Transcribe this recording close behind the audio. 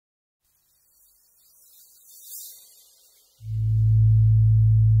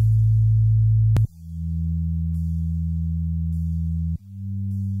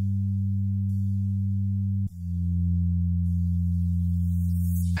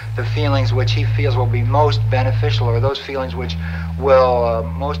The feelings which he feels will be most beneficial are those feelings which will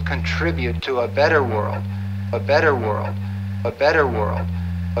most contribute to a better world, a better world, a better world,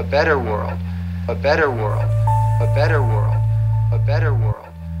 a better world, a better world, a better world, a better world,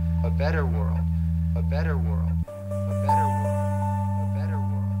 a better world, a better world, a better world.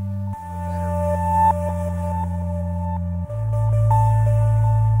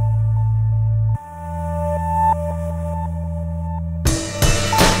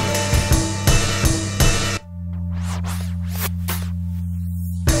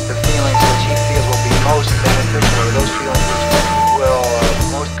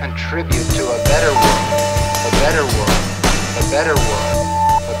 Contribute to a better world, a better world, a better world,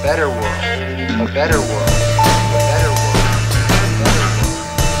 a better world, a better world, a better world.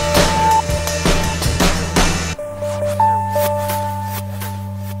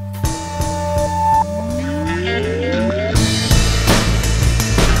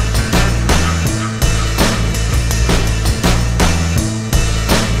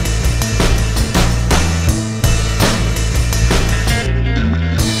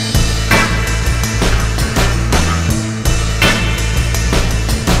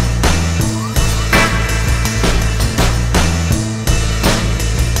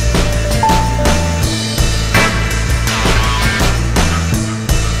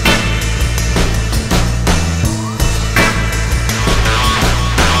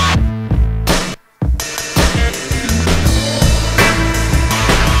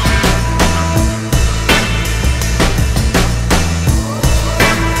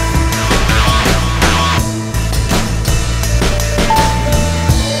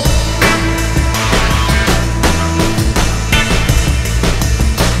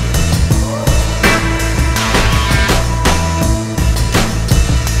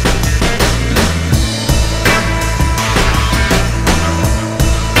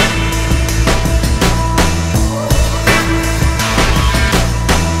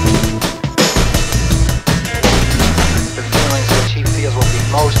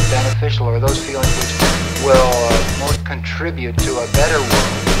 Or those feelings which will most contribute to a better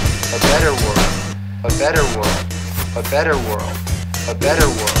world, a better world, a better world, a better world, a better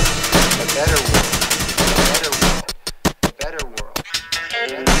world, a better world, a better world, a better world, a better world.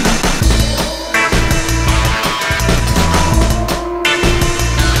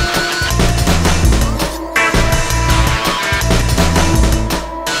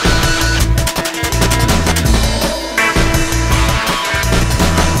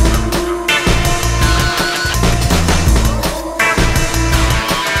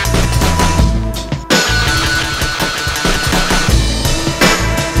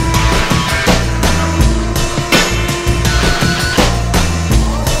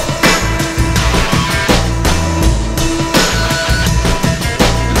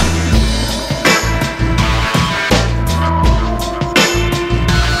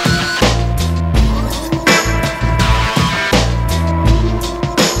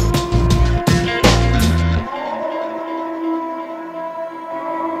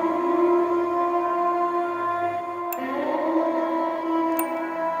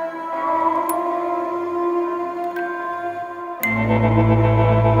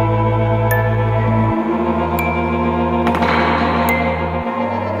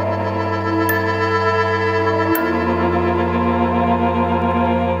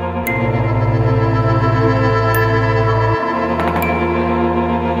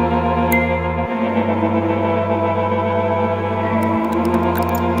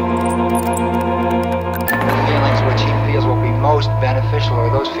 Or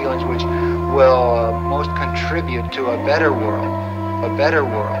those feelings which will most contribute to a better world, a better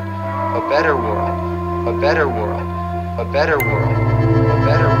world, a better world, a better world, a better world, a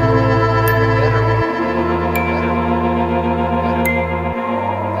better world.